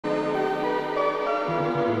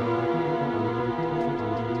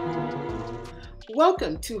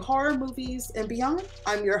Welcome to Horror Movies and Beyond.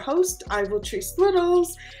 I'm your host, Ivotres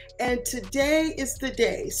Littles, and today is the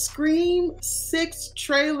day. Scream 6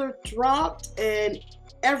 trailer dropped and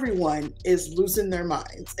everyone is losing their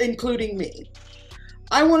minds, including me.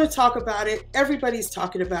 I want to talk about it. Everybody's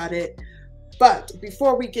talking about it. But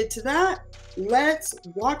before we get to that, let's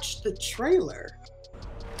watch the trailer.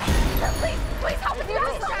 Please help me.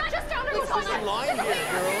 Just down there. There's a line here,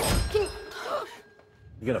 girl.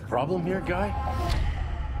 You got a problem here, guy?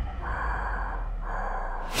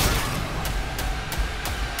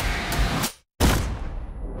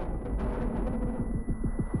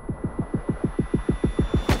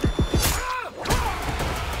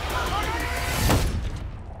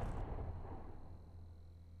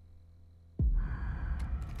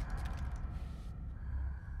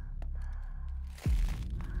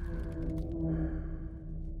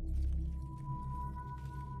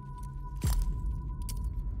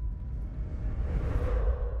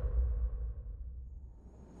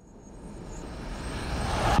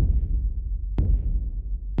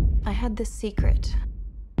 I had this secret.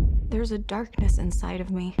 There's a darkness inside of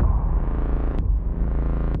me.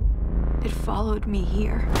 It followed me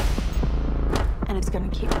here. And it's gonna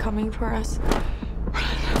keep coming for us.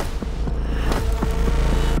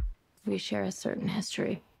 We share a certain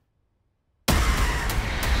history.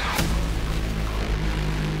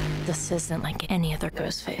 This isn't like any other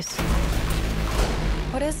Ghostface.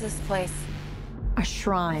 What is this place? A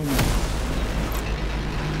shrine.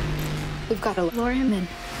 We've got to Lure him in.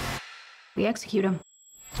 We execute him.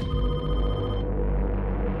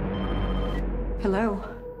 Hello.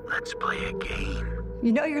 Let's play a game.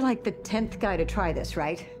 You know you're like the 10th guy to try this,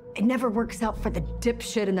 right? It never works out for the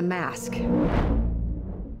dipshit in the mask.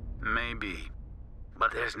 Maybe.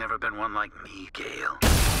 But there's never been one like me, Gail.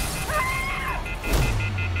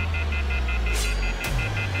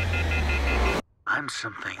 I'm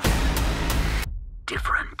something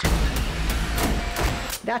different.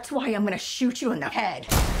 That's why I'm gonna shoot you in the head.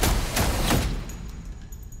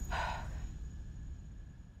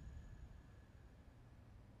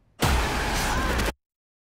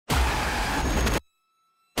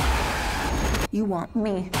 You want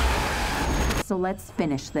me. So let's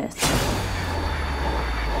finish this.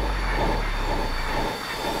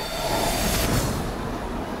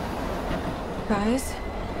 Guys?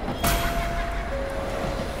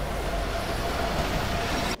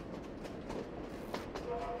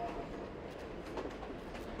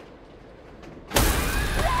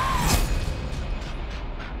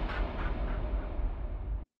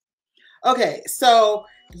 Okay, so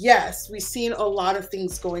yes, we've seen a lot of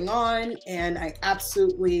things going on, and I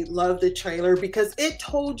absolutely love the trailer because it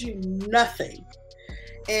told you nothing.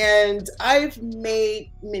 And I've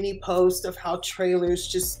made many posts of how trailers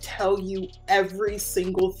just tell you every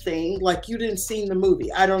single thing, like you didn't see the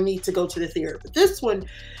movie. I don't need to go to the theater. But this one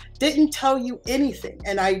didn't tell you anything,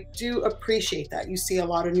 and I do appreciate that. You see a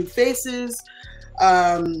lot of new faces.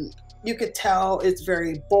 You could tell it's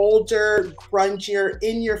very bolder, grungier,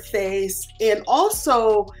 in your face. And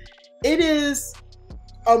also, it is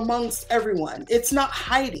amongst everyone. It's not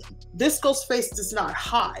hiding. This Ghostface does not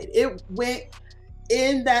hide. It went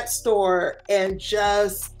in that store and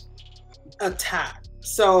just attacked.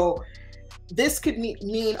 So this could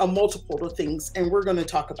mean a multiple of things, and we're going to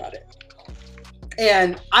talk about it.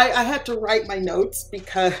 And I had to write my notes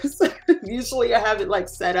because usually I have it like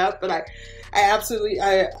set up, but I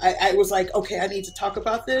was like, okay, I need to talk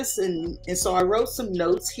about this. And so I wrote some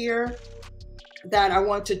notes here that I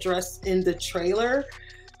want to address in the trailer.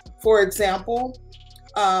 For example,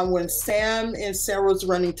 when Sam and Sarah was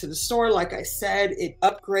running to the store, like I said, it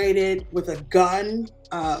upgraded with a gun.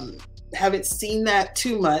 Haven't seen that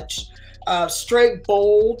too much. Straight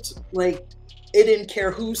bold, like it didn't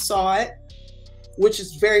care who saw it, which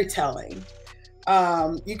is very telling.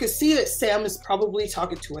 You can see that Sam is probably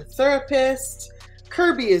talking to a therapist.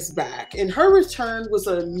 Kirby is back, and her return was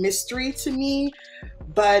a mystery to me,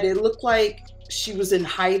 but it looked like she was in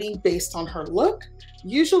hiding based on her look.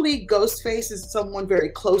 Usually Ghostface is someone very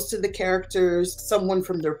close to the characters, someone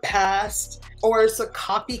from their past, or it's a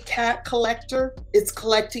copycat collector. It's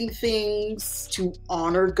collecting things to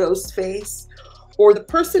honor Ghostface, or the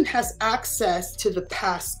person has access to the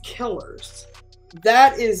past killers.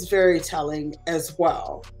 That is very telling as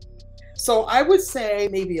well. So I would say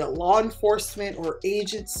maybe a law enforcement or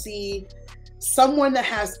agency, someone that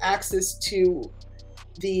has access to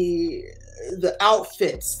the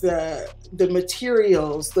outfits, the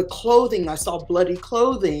materials, the clothing. I saw bloody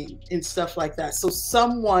clothing and stuff like that. So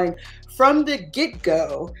someone from the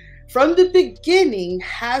get-go, from the beginning,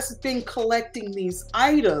 has been collecting these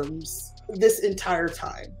items this entire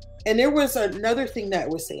time. And there was another thing that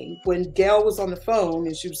was saying when Gail was on the phone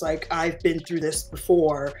and she was like, I've been through this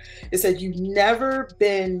before. It said, you've never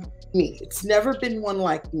been me. It's never been one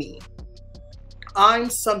like me. I'm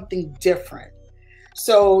something different.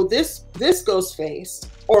 So this Ghostface,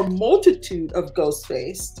 or multitude of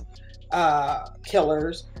Ghostface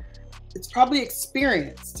killers, it's probably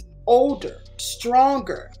experienced, older,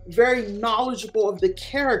 stronger, very knowledgeable of the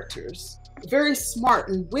characters, very smart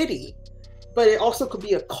and witty. But it also could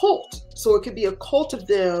be a cult. So it could be a cult of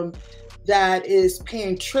them that is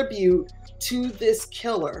paying tribute to this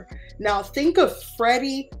killer. Now think of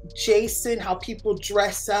Freddy, Jason, how people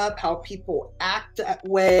dress up, how people act that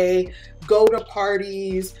way, go to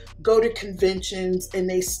parties, go to conventions, and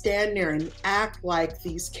they stand there and act like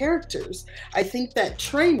these characters. I think that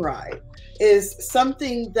train ride is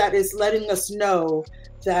something that is letting us know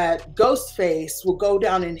that Ghostface will go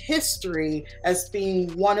down in history as being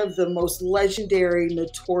one of the most legendary,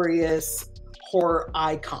 notorious horror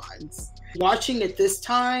icons. Watching it this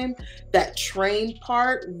time, that train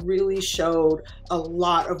part really showed a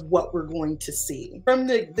lot of what we're going to see. From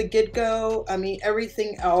the get-go, I mean,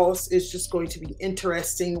 everything else is just going to be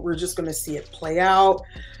interesting. We're just going to see it play out.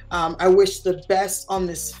 I wish the best on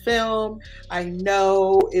this film. I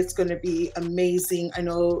know it's going to be amazing. I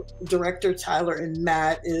know director Tyler and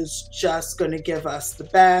Matt is just going to give us the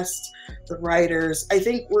best. The writers, I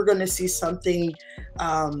think we're going to see something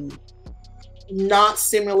not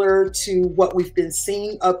similar to what we've been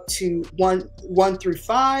seeing up to 1 through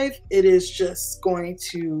 5. It is just going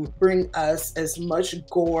to bring us as much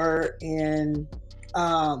gore and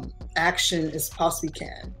action as possibly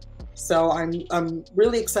can. So I'm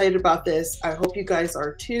really excited about this. I hope you guys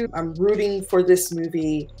are too. I'm rooting for this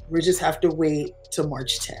movie. We just have to wait till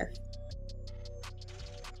March 10th.